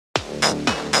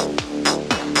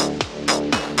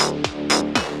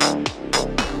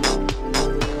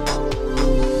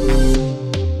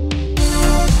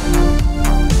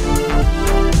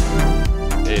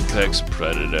sex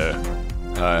predator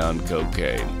high on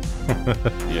cocaine.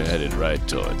 You're headed right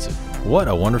towards it. What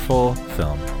a wonderful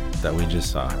film that we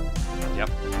just saw. Yep.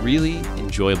 Really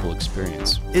enjoyable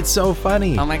experience. It's so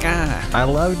funny. Oh my god. I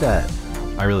loved that.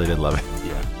 I really did love it.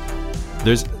 Yeah.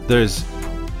 There's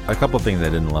a couple things I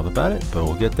didn't love about it, but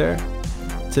we'll get there.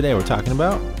 Today we're talking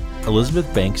about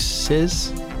Elizabeth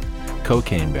Banks's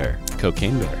Cocaine Bear.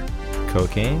 Cocaine Bear.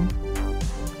 Cocaine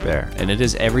Bear. And it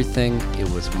is everything it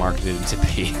was marketed to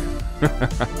be.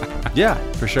 Yeah,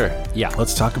 for sure. Yeah.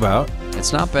 Let's talk about...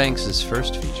 It's not Banks'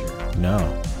 first feature.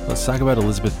 No. Let's talk about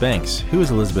Elizabeth Banks. Who is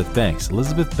Elizabeth Banks?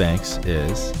 Elizabeth Banks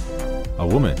is a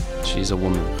woman. She's a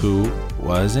woman. Who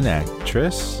was an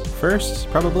actress first,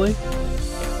 probably,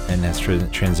 and has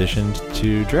transitioned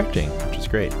to directing, which is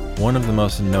great. One of the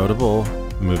most notable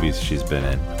movies she's been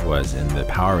in was in the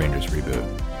Power Rangers reboot,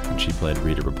 when she played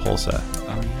Rita Repulsa.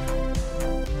 Oh,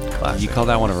 yeah. Classic. You call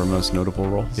that one of her most notable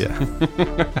roles?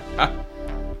 Yeah.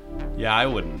 Yeah, I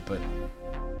wouldn't, but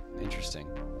interesting.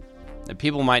 And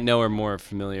people might know her more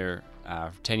familiar.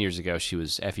 10 years ago, she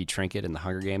was Effie Trinket in the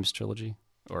Hunger Games trilogy,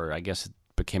 or I guess it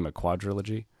became a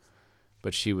quadrilogy.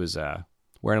 But she was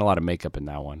wearing a lot of makeup in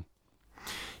that one.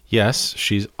 Yes,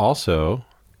 she's also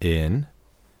in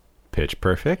Pitch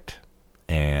Perfect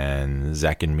and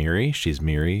Zack and Miri. She's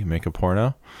Miri, make a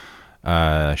porno.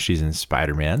 She's in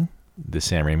Spider-Man, the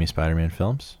Sam Raimi Spider-Man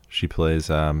films. She plays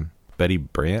Betty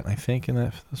Brant, I think, in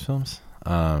those films.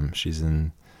 She's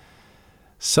in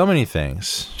so many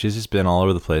things. She's just been all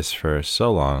over the place for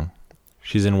so long.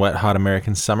 She's in Wet Hot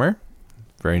American Summer,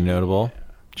 very notable.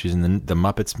 She's in the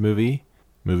Muppets movie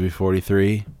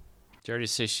 43. Did you already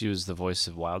say she was the voice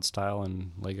of Wild Style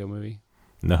in Lego Movie?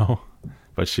 No,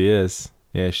 but she is.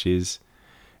 Yeah, she's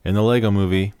in the Lego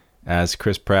Movie as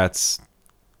Chris Pratt's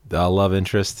love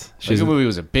interest. Lego Movie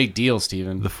was a big deal,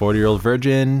 Steven. The 40-Year-Old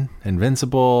Virgin,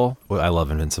 Invincible. Well, I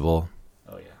love Invincible.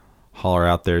 Oh, yeah. Holler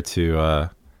out there to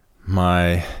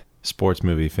my sports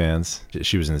movie fans.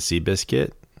 She was in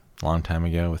Seabiscuit a long time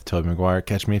ago with Tobey Maguire.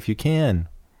 Catch Me If You Can.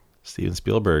 Steven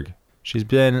Spielberg. She's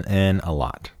been in a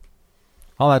lot.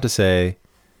 All that to say,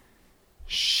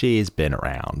 she's been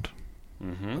around.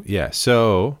 Mm-hmm. Yeah,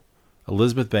 so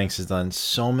Elizabeth Banks has done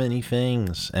so many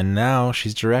things, and now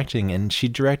she's directing, and she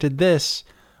directed this,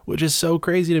 which is so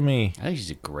crazy to me. I think she's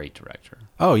a great director.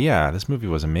 Oh, yeah, this movie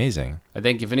was amazing. I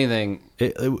think, if anything...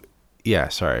 Yeah,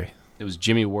 sorry. It was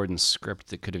Jimmy Warden's script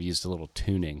that could have used a little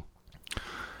tuning.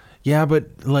 Yeah,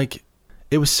 but, like,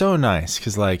 it was so nice,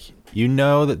 because, like, you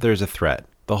know that there's a threat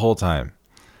the whole time.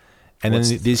 And then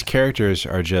these characters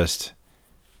are just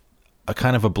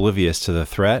kind of oblivious to the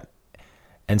threat.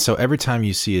 And so every time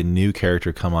you see a new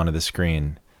character come onto the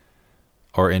screen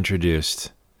or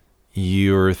introduced,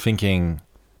 you're thinking,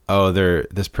 oh,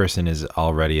 this person is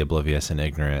already oblivious and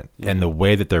ignorant. Yeah. And the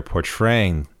way that they're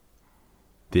portraying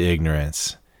the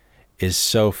ignorance is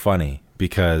so funny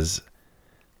because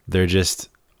they're just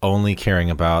only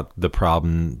caring about the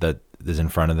problem that is in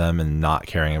front of them and not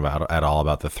caring at all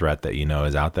about the threat that you know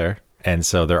is out there. And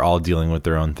so they're all dealing with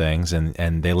their own things,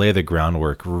 and they lay the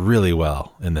groundwork really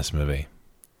well in this movie.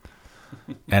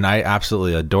 And I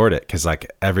absolutely adored it because,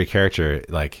 like, every character,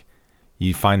 like,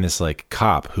 you find this, like,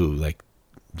 cop who, like,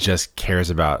 just cares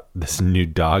about this new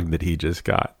dog that he just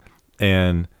got.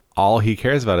 And all he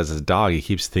cares about is his dog. He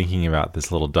keeps thinking about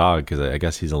this little dog because I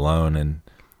guess he's alone and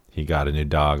he got a new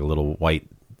dog, a little white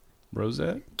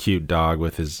Rosette? Cute dog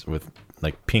with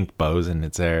like pink bows in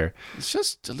its hair. It's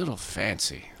just a little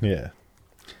fancy. Yeah.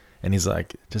 And he's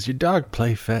like, does your dog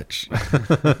play fetch?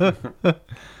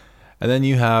 And then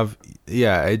you have,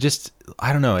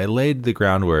 I don't know, it laid the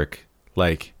groundwork,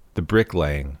 like the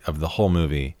bricklaying of the whole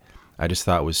movie. I just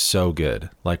thought was so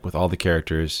good. Like with all the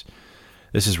characters.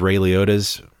 This is Ray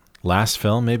Liotta's last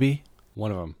film, maybe? One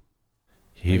of them.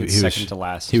 He was second to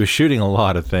last. He was shooting a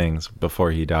lot of things before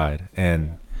he died,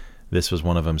 and this was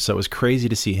one of them. So it was crazy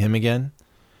to see him again.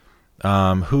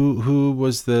 Who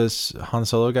was this Han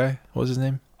Solo guy? What was his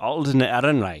name? Alden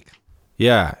Ehrenreich.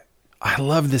 Yeah, I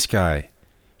love this guy.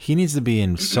 He needs to be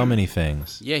in so many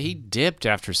things. Yeah, he dipped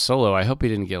after Solo. I hope he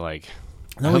didn't get like...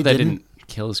 No, I hope that didn't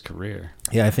kill his career.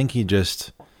 Yeah, I think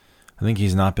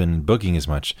he's not been booking as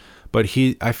much. But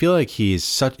I feel like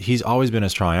he's always been a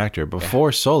strong actor.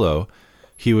 Before Solo,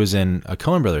 he was in a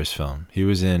Coen Brothers film. He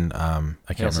was in I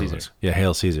can't remember. Caesar. Yeah,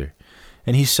 Hail Caesar.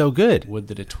 And he's so good. Would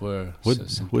that it were. Would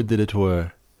that it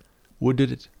were. Would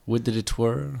that it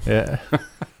were. Yeah.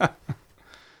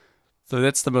 So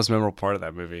that's the most memorable part of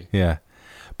that movie. Yeah.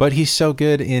 But he's so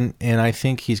good and I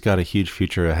think he's got a huge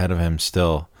future ahead of him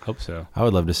still. Hope so. I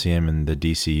would love to see him in the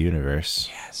DC universe.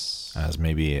 Yes. As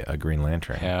maybe a Green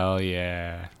Lantern. Hell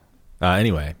yeah.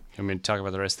 Anyway, Want me to talk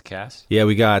about the rest of the cast? Yeah,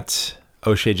 we got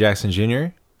O'Shea Jackson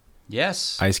Jr.,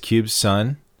 Yes. Ice Cube's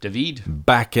son, David.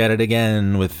 back at it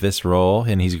again with this role,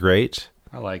 and he's great.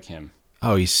 I like him.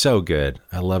 Oh, he's so good.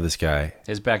 I love this guy.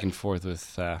 His back and forth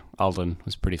with Alden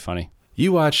was pretty funny.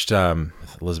 You watched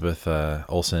Elizabeth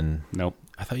Olsen. Nope.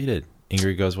 I thought you did.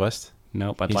 Ingrid Goes West?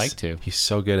 Nope, I'd like to. He's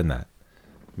so good in that.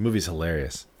 The movie's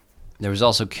hilarious. There was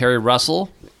also Kerry Russell.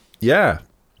 Yeah.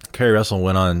 Kerry Russell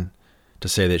went on to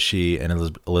say that she and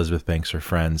Elizabeth Banks are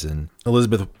friends, and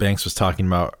Elizabeth Banks was talking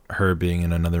about her being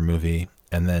in another movie,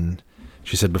 and then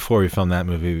she said, before we filmed that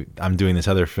movie, I'm doing this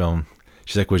other film.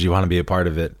 She's like, would you want to be a part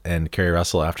of it? And Kerry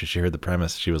Russell, after she heard the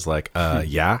premise, she was like,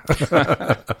 yeah.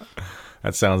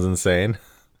 That sounds insane.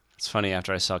 It's funny,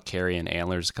 after I saw Carrie in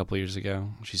Antlers a couple years ago,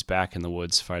 she's back in the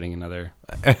woods fighting another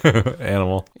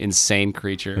animal, insane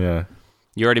creature. Yeah.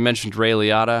 You already mentioned Ray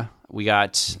Liotta. We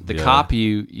got the cop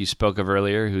you spoke of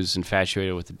earlier, who's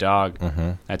infatuated with the dog.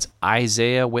 Mm-hmm. That's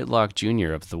Isaiah Whitlock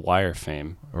Jr. of The Wire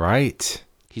fame. Right.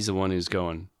 He's the one who's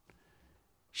going,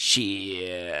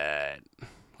 shit.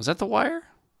 Was that The Wire?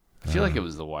 I feel like it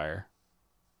was The Wire.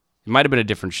 It might have been a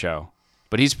different show,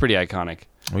 but he's pretty iconic.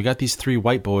 We got these three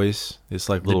white boys. It's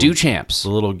like the Duchamps. The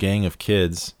little gang of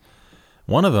kids.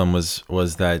 One of them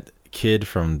was that kid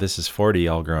from This Is 40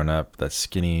 all grown up, that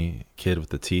skinny kid with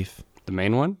the teeth. The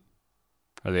main one?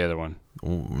 Or the other one?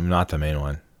 Not the main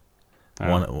one.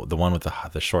 The one with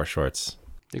the short shorts.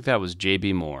 I think that was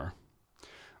J.B. Moore.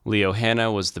 Leo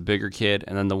Hanna was the bigger kid,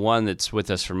 and then the one that's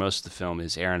with us for most of the film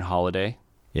is Aaron Holiday.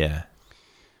 Yeah.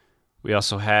 We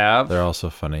also have... They're also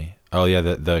funny. Oh, yeah,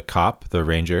 the cop, the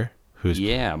ranger.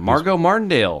 Margot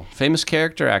Martindale, famous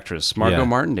character actress, Margot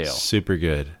Martindale. Super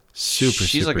good. She's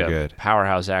super like good. A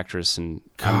powerhouse actress, and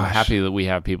I'm happy that we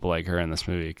have people like her in this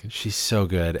movie. She's so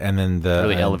good. And then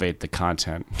really elevate the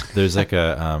content. There's like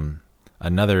a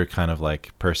another kind of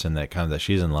like person that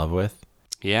she's in love with.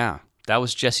 Yeah, that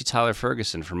was Jesse Tyler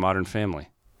Ferguson from Modern Family.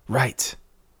 Right.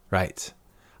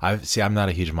 I'm not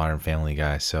a huge Modern Family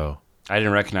guy, so I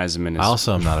didn't recognize him in his... I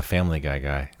also am not a Family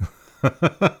Guy.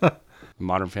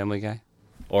 Modern Family guy?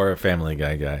 Or a Family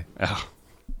Guy. Oh.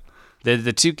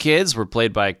 The two kids were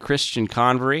played by Christian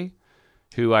Convery,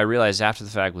 who I realized after the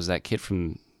fact was that kid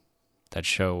from that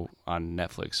show on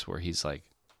Netflix where he's like...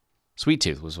 Sweet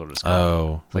Tooth was what it was called.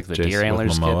 Oh. Like the deer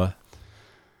antlers kid.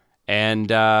 And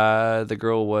the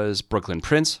girl was Brooklyn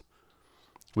Prince.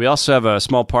 We also have a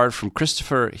small part from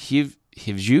Christopher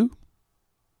Hivju,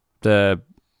 the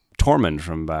Tormund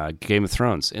from Game of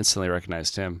Thrones. Instantly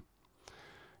recognized him.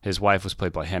 His wife was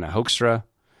played by Hannah Hoekstra.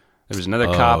 There was another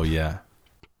cop,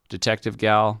 detective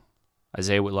gal.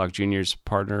 Isaiah Whitlock Jr.'s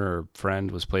partner or friend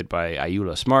was played by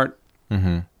Ayula Smart.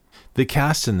 Mm-hmm. The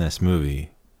cast in this movie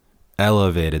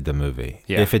elevated the movie.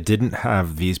 Yeah. If it didn't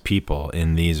have these people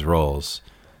in these roles,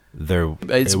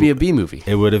 it'd be a B movie.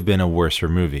 It would have been a worser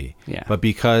movie. Yeah. But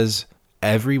because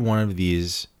every one of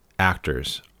these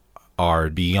actors are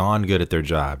beyond good at their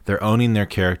job, they're owning their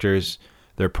characters.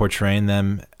 They're portraying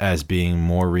them as being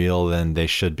more real than they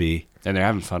should be. And they're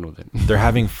having fun with it. They're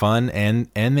having fun, and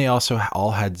they also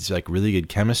all had like really good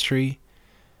chemistry.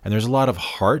 And there's a lot of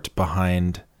heart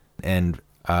behind and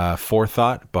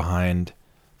forethought behind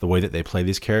the way that they play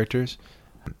these characters.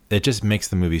 It just makes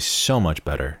the movie so much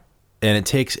better. And it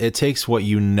takes what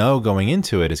you know going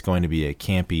into it is going to be a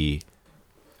campy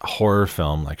horror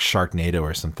film like Sharknado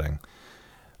or something.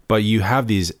 But you have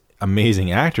these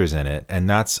amazing actors in it, and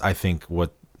that's, I think,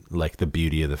 what like the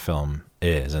beauty of the film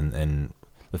is, and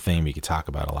the thing we could talk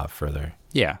about a lot further.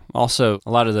 Yeah. Also,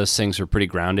 a lot of those things were pretty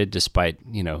grounded, despite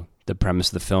the premise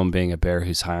of the film being a bear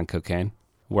who's high on cocaine.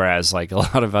 Whereas, like a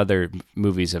lot of other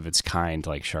movies of its kind,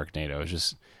 like Sharknado, it's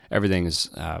just everything is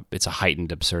it's a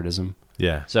heightened absurdism.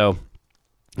 Yeah. So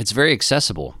it's very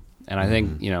accessible, and I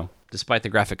think despite the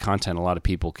graphic content, a lot of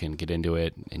people can get into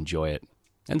it, enjoy it,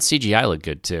 and CGI looked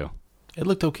good too. It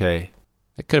looked okay.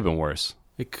 It could have been worse.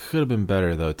 It could have been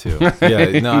better, though, too.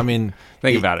 Yeah, no, I mean...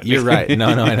 Think about it. You're right. No,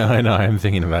 I know. I'm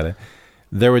thinking about it.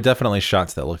 There were definitely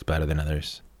shots that looked better than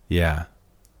others. Yeah.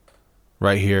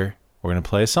 Right here, we're going to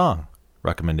play a song.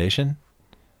 Recommendation?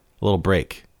 A little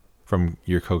break from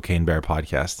your Cocaine Bear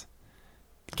podcast.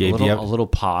 Gabe, a little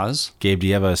pause. Gabe, do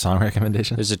you have a song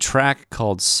recommendation? There's a track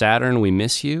called Saturn, We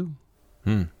Miss You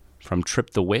from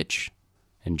Trip the Witch,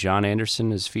 and John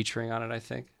Anderson is featuring on it, I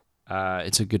think.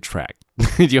 It's a good track.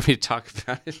 Do you want me to talk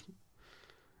about it?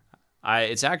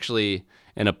 It's actually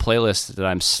in a playlist that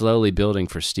I'm slowly building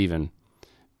for Steven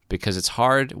because it's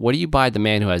hard. What do you buy the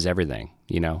man who has everything,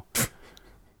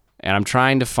 And I'm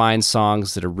trying to find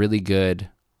songs that are really good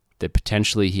that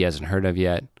potentially he hasn't heard of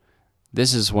yet.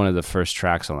 This is one of the first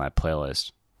tracks on that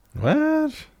playlist.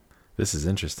 What? This is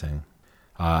interesting.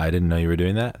 I didn't know you were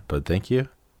doing that, but thank you.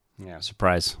 Yeah,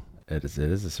 surprise. It is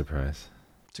a surprise.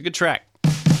 It's a good track.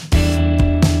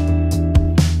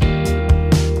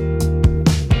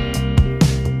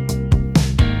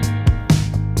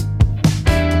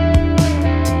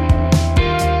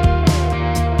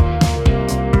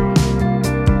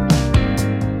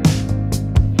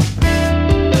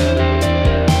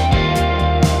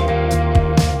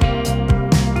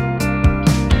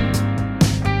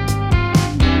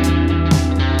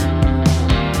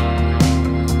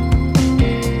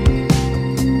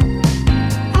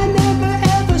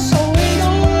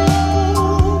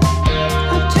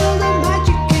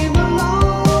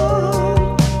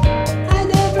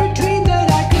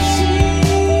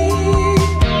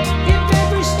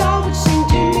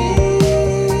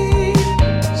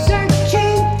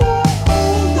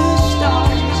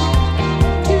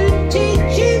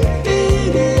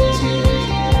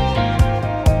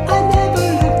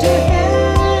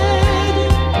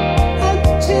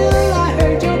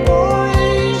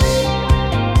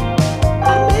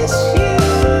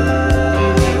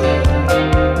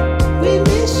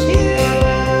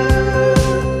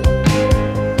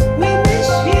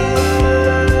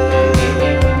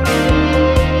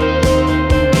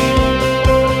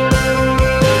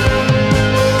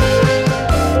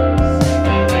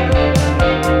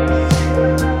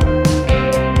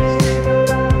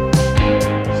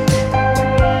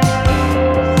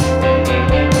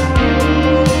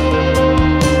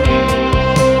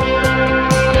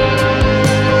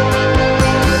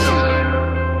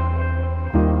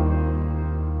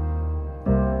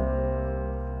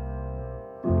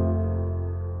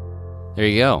 There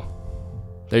you go.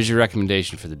 There's your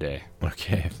recommendation for the day.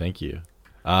 Okay, thank you.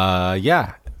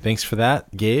 Yeah, thanks for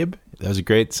that, Gabe. That was a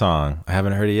great song. I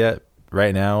haven't heard it yet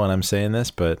right now when I'm saying this,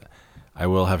 but I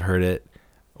will have heard it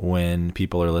when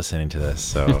people are listening to this.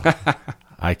 So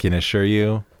I can assure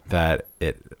you that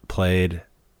it played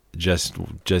just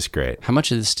great. How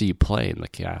much of this do you play in the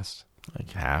cast? Like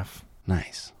half.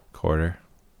 Nice. Quarter,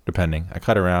 depending. I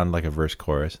cut around like a verse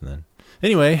chorus and then.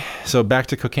 Anyway, so back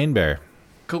to Cocaine Bear.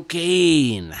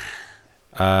 Cocaine.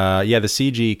 Yeah, the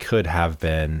CG could have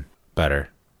been better,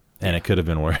 and it could have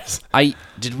been worse.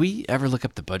 Did we ever look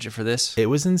up the budget for this? It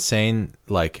was insane,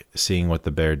 like, seeing what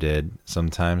the bear did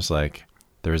sometimes. Like,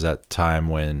 there was that time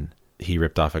when he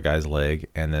ripped off a guy's leg,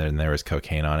 and then there was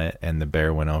cocaine on it, and the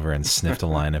bear went over and sniffed a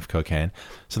line of cocaine.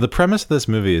 So the premise of this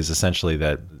movie is essentially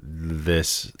that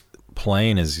this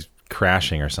plane is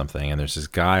crashing or something, and there's this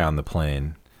guy on the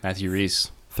plane, Matthew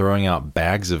Rhys, throwing out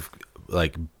bags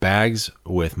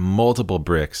with multiple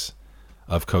bricks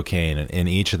of cocaine in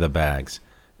each of the bags,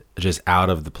 just out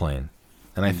of the plane.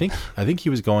 And I think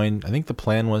the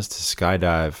plan was to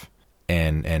skydive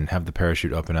and have the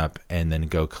parachute open up and then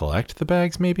go collect the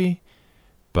bags, maybe.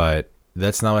 But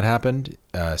that's not what happened.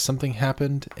 Something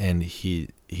happened, and he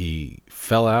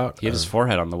fell out. He hit his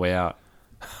forehead on the way out.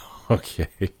 Okay.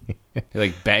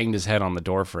 He banged his head on the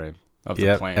door frame of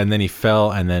the plane. And then he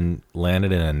fell and then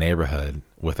landed in a neighborhood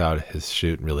without his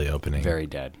chute really opening. Very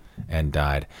dead. And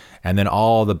died. And then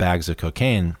all the bags of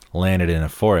cocaine landed in a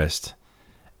forest,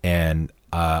 and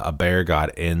a bear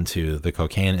got into the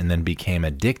cocaine and then became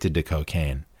addicted to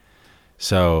cocaine.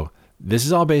 So this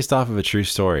is all based off of a true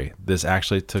story. This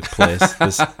actually took place.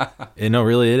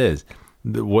 Really it is.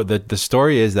 The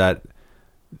story is that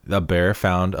the bear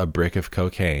found a brick of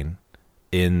cocaine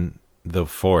in the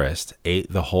forest,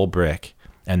 ate the whole brick,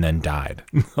 and then died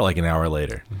like an hour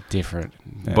later. Different.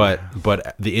 But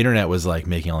the internet was like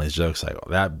making all these jokes like,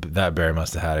 that bear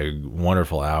must have had a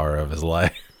wonderful hour of his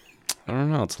life. I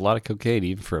don't know. It's a lot of cocaine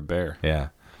even for a bear. Yeah.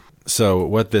 So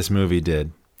what this movie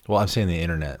did, well, I'm saying the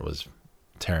internet was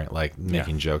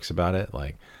making jokes about it.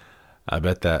 Like, I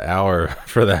bet that hour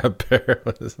for that bear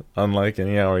was unlike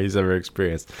any hour he's ever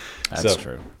experienced. That's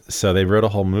true. So they wrote a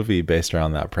whole movie based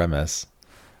around that premise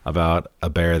about a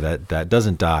bear that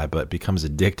doesn't die but becomes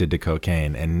addicted to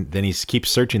cocaine, and then he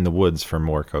keeps searching the woods for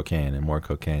more cocaine and more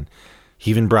cocaine. He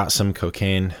even brought some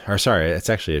cocaine, or sorry, it's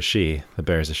actually a she. The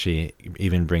bear is a she.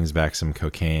 Even brings back some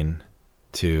cocaine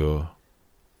to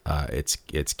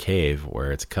its cave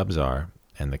where its cubs are,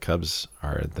 and the cubs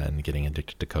are then getting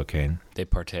addicted to cocaine. They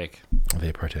partake.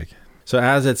 So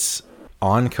as it's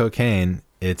on cocaine,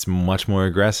 it's much more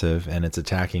aggressive, and it's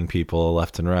attacking people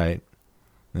left and right,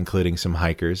 including some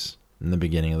hikers in the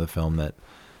beginning of the film that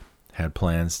had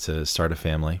plans to start a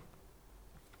family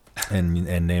and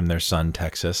name their son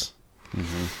Texas.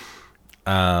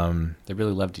 Mm-hmm. They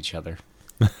really loved each other.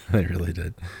 They really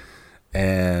did.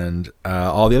 And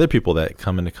all the other people that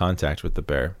come into contact with the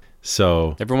bear.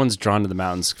 So everyone's drawn to the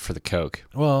mountains for the coke.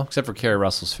 Well, except for Carrie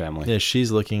Russell's family. Yeah, she's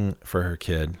looking for her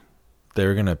kid, they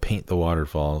were going to paint the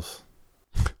waterfalls.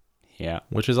 Yeah.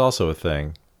 Which is also a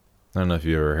thing. I don't know if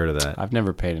you ever heard of that. I've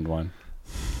never painted one.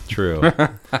 True.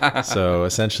 So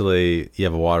essentially you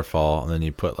have a waterfall and then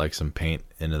you put like some paint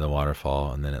into the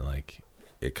waterfall and then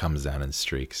it comes down in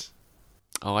streaks.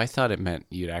 Oh, I thought it meant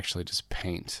you'd actually just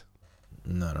paint.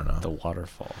 No. The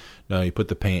waterfall. No, you put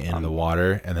the paint in the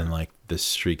water and then like the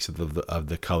streaks of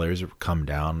the colors come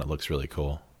down. It looks really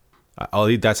cool.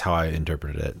 That's how I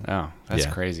interpreted it. Oh, that's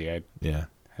crazy. I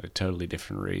had a totally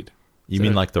different read. You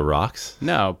mean like the rocks?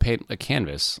 No, paint a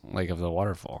canvas like of the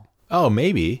waterfall. Oh,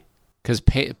 maybe. Because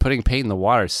putting paint in the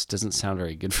water doesn't sound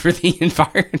very good for the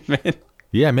environment.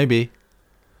 Yeah, maybe.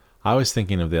 I was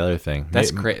thinking of the other thing.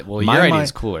 That's great. Well, your idea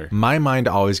is cooler. My mind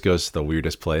always goes to the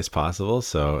weirdest place possible,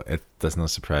 so that's no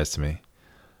surprise to me.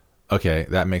 Okay,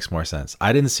 that makes more sense.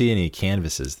 I didn't see any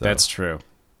canvases, though. That's true.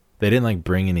 They didn't like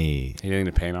bring any... Anything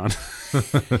to paint on?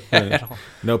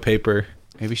 No paper.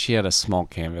 Maybe she had a small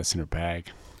canvas in her bag.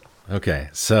 Okay,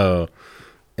 so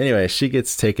anyway, she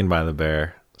gets taken by the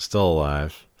bear, still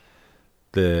alive.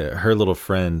 Her little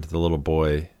friend, the little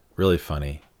boy, really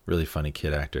funny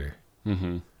kid actor.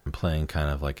 Mm-hmm. Playing kind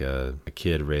of like a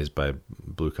kid raised by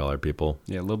blue-collar people.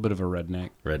 Yeah, a little bit of a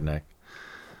redneck.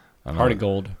 Heart of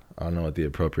gold. I don't know what the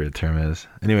appropriate term is.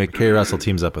 Anyway, Kerry Russell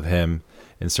teams up with him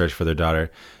in search for their daughter.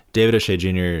 David O'Shea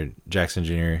Jr., Jackson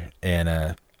Jr.,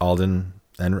 and Alden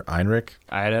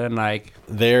Ehrenreich.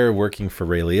 They're working for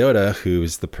Ray Liotta,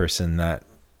 who's the person that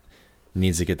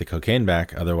needs to get the cocaine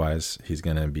back. Otherwise, he's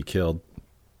going to be killed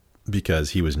because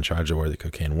he was in charge of where the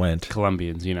cocaine went.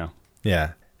 Colombians, you know.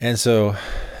 Yeah. And so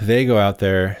they go out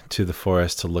there to the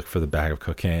forest to look for the bag of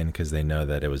cocaine because they know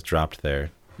that it was dropped there.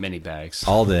 Many bags.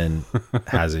 Alden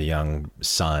has a young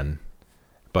son,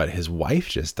 but his wife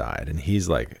just died and he's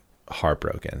like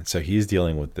heartbroken. So he's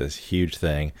dealing with this huge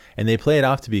thing and they play it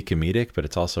off to be comedic, but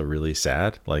it's also really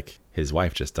sad. Like his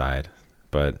wife just died,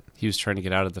 but he was trying to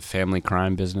get out of the family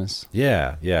crime business.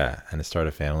 Yeah. And to start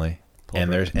a family.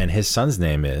 And his son's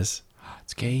name is...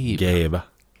 It's Gabe. Gabe.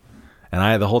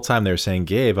 And the whole time they were saying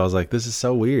Gabe, I was like, this is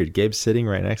so weird. Gabe's sitting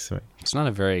right next to me. It's not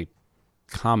a very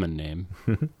common name.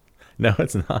 No,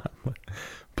 it's not.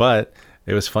 But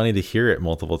it was funny to hear it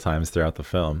multiple times throughout the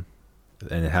film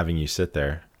and having you sit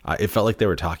there. It felt like they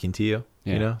were talking to you,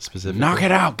 you know, specifically. Knock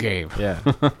it out, Gabe. Yeah.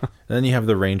 And then you have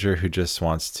the ranger who just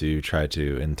wants to try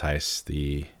to entice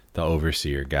the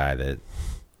overseer guy that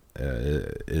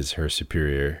is her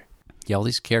superior. Yeah, all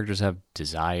these characters have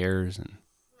desires and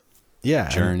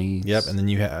journeys. Yep, and then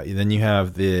you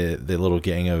have the little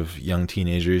gang of young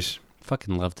teenagers.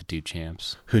 Fucking love the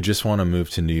Duchamps. Who just want to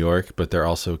move to New York, but they're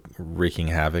also wreaking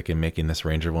havoc and making this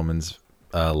ranger woman's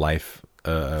life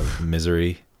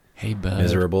miserable. Hey, bud.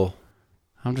 Miserable.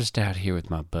 I'm just out here with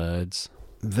my buds.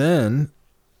 Then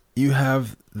you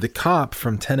have the cop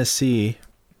from Tennessee,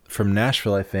 from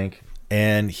Nashville, I think,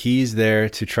 and he's there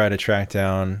to try to track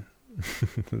down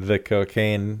the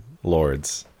cocaine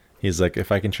lords. He's like,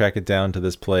 if I can track it down to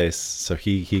this place. So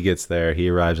he gets there, he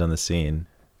arrives on the scene,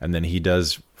 and then he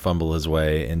does fumble his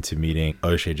way into meeting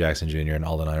O'Shea Jackson Jr. and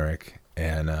Alden Ehrenreich.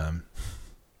 And,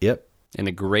 yep. In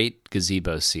a great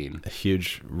gazebo scene. A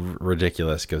huge,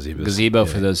 ridiculous gazebo. Gazebo,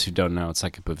 for those who don't know, it's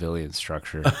like a pavilion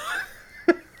structure.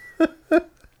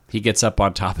 He gets up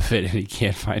on top of it and he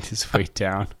can't find his way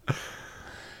down.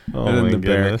 Oh, and then my the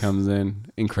bear goodness. comes in.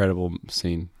 Incredible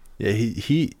scene. Yeah,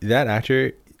 he that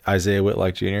actor, Isaiah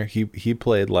Whitlock Jr., he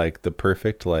played like the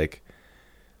perfect like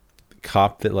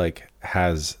cop that like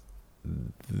has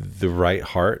the right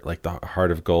heart, like the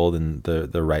heart of gold and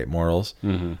the right morals,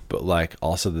 but like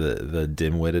also the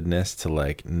dim-wittedness to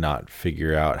like not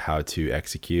figure out how to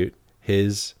execute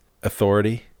his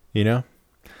authority, you know?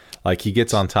 Like he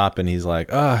gets on top and he's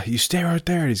like, you stay right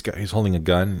there. And he's holding a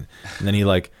gun, and then he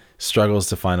like struggles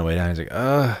to find a way down. He's like,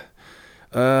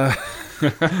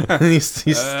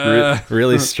 he's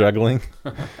really struggling.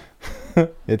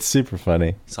 It's super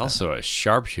funny. He's also a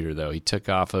sharpshooter, though. He took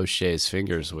off O'Shea's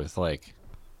fingers with like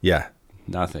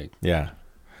nothing. Yeah.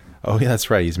 Oh yeah, that's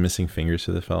right. He's missing fingers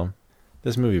to the film.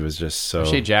 This movie was just so.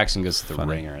 O'Shea Jackson goes to the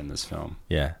funny. ringer in this film.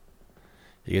 Yeah.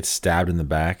 He gets stabbed in the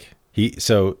back.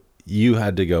 So you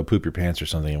had to go poop your pants or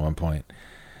something at one point.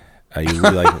 You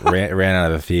like ran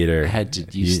out of the theater. I had to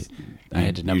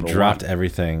You dropped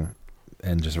everything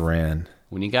and just ran.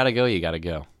 When you gotta go, you gotta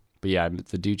go. But yeah,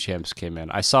 the Duchamps came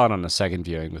in. I saw it on a second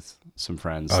viewing with some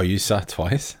friends. Oh, you saw it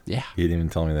twice? Yeah. You didn't even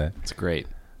tell me that. It's great.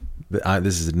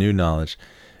 This is new knowledge.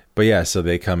 But yeah, so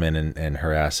they come in and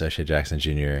harass O'Shea Jackson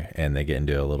Jr. and they get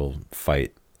into a little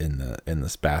fight in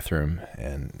this bathroom,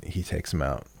 and he takes him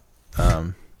out.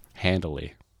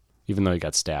 Handily. Even though he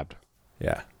got stabbed.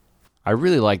 Yeah. I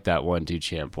really like that one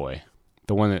Duchamp boy.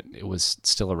 the one that it was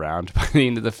still around by the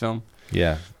end of the film.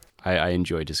 Yeah. I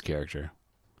enjoyed his character.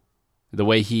 The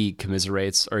way he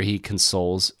commiserates or he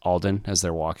consoles Alden as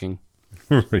they're walking.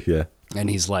 Yeah. And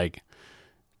he's like,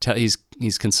 he's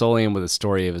consoling him with a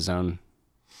story of his own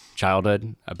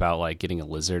childhood about like getting a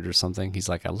lizard or something. He's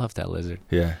like, I love that lizard.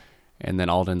 Yeah. And then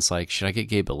Alden's like, should I get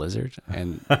Gabe a lizard?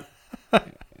 And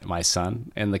my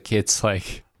son. And the kid's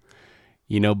like,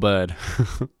 bud,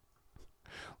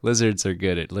 lizards are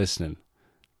good at listening,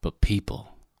 but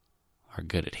people are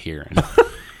good at hearing.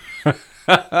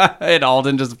 And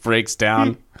Alden just breaks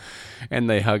down and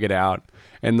they hug it out.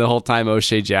 And the whole time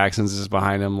O'Shea Jackson's just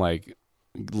behind him, like,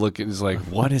 looking, is like,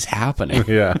 what is happening?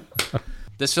 Yeah.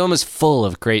 This film is full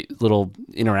of great little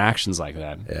interactions like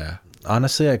that. Yeah.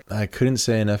 Honestly, I couldn't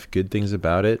say enough good things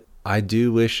about it. I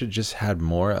do wish it just had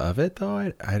more of it,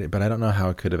 though. But I don't know how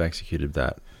it could have executed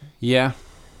that. Yeah.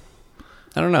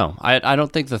 I don't know. I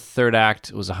don't think the third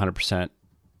act was 100%.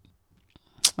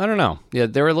 I don't know. Yeah,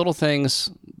 there were little things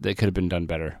that could have been done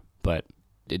better, but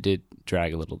it did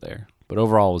drag a little there. But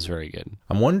overall, it was very good.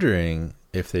 I'm wondering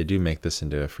if they do make this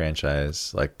into a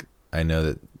franchise. Like, I know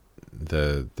that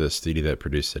the studio that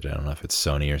produced it, I don't know if it's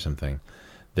Sony or something,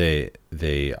 they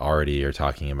already are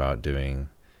talking about doing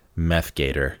Meth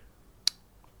Gator.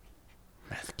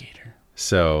 Meth Gator.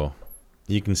 So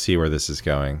you can see where this is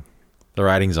going. The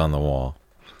writing's on the wall.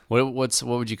 What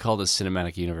would you call the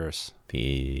cinematic universe?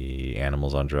 The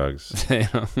animals on drugs.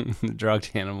 The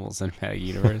drugged animals cinematic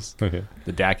universe. Okay.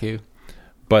 The DACU.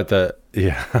 But oh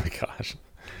gosh,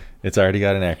 it's already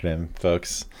got an acronym,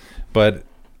 folks. But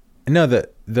no,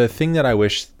 the thing that I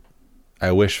wish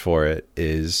for it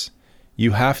is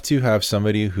you have to have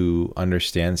somebody who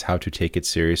understands how to take it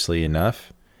seriously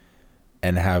enough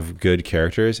and have good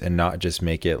characters and not just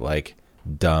make it like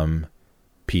dumb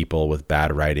people with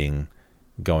bad writing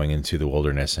going into the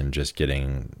wilderness and just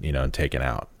getting, taken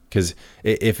out. Because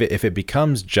if it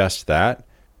becomes just that,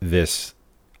 this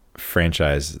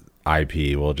franchise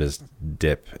IP will just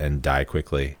dip and die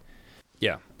quickly.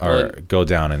 Yeah. Or go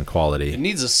down in quality. It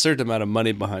needs a certain amount of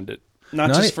money behind it.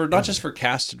 Not just for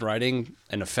cast and writing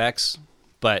and effects,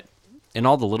 but in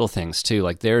all the little things too.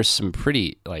 Like there's some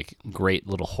pretty like great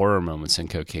little horror moments in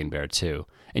Cocaine Bear too.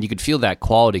 And you could feel that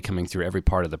quality coming through every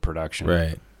part of the production.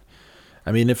 Right.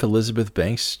 I mean, if Elizabeth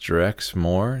Banks directs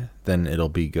more, then it'll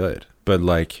be good. But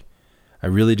like, I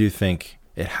really do think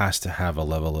it has to have a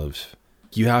level of,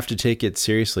 you have to take it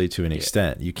seriously to an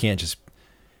extent. You can't just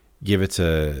give it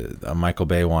to a Michael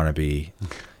Bay wannabe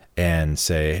and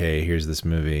say, hey, here's this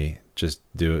movie, just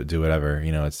do whatever.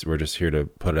 We're just here to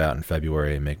put it out in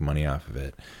February and make money off of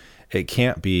it. It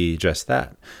can't be just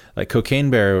that. Like Cocaine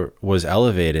Bear was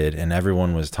elevated and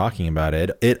everyone was talking about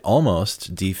it. It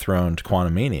almost dethroned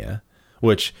Quantumania,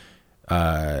 which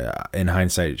in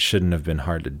hindsight shouldn't have been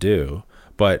hard to do,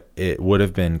 but it would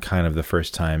have been kind of the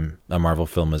first time a Marvel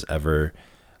film has ever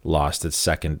lost its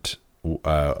second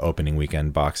opening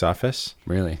weekend box office.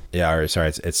 Really? Yeah,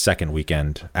 it's second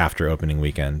weekend after opening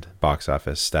weekend box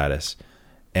office status.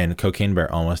 And Cocaine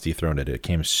Bear almost dethroned it. It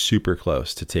came super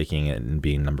close to taking it and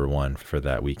being number one for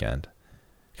that weekend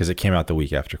because it came out the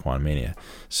week after Quantumania.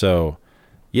 So,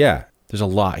 yeah, there's a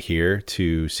lot here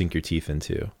to sink your teeth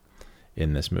into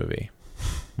in this movie.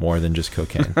 More than just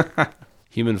cocaine.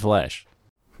 Human flesh.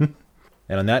 And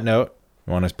on that note,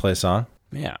 you want to play a song?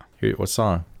 Yeah. What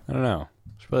song? I don't know.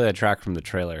 It's probably a track from the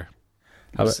trailer.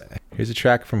 Here's a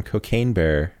track from Cocaine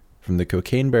Bear, from the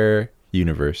Cocaine Bear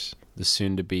universe. The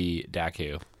soon-to-be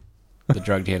DACU, the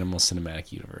Drugged Animal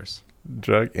Cinematic Universe.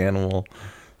 Drug Animal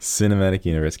Cinematic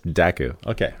Universe, DACU.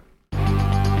 Okay.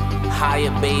 Higher,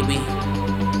 baby.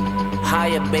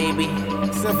 Higher, baby.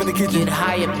 Get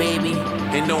higher, baby.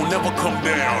 And don't never come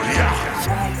down,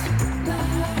 yeah.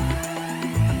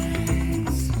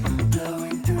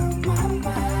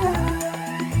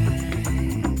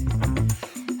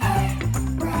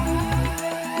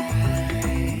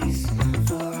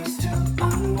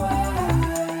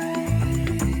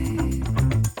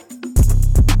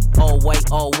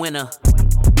 White all winter,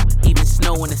 even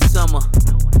snow in the summer.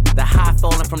 The high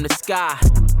falling from the sky.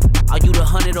 Are you the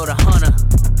 100 or the hunter?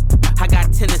 I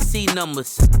got Tennessee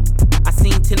numbers. I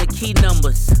seen Tennessee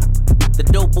numbers. The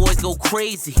dope boys go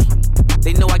crazy.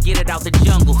 They know I get it out the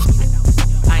jungle.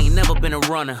 I ain't never been a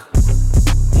runner.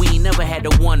 We ain't never had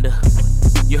to wonder.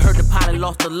 You heard the pilot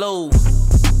lost the load.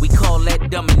 We call that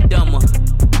dumb and dumber.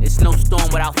 It's no storm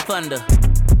without thunder.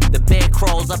 The bear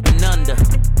crawls up and under.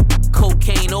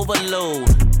 Cocaine overload.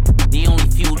 The only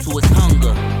fuel to his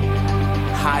hunger.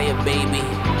 Higher, baby.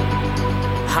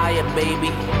 Higher, baby.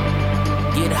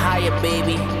 Get higher,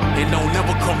 baby. And don't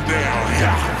never come down,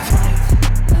 yeah.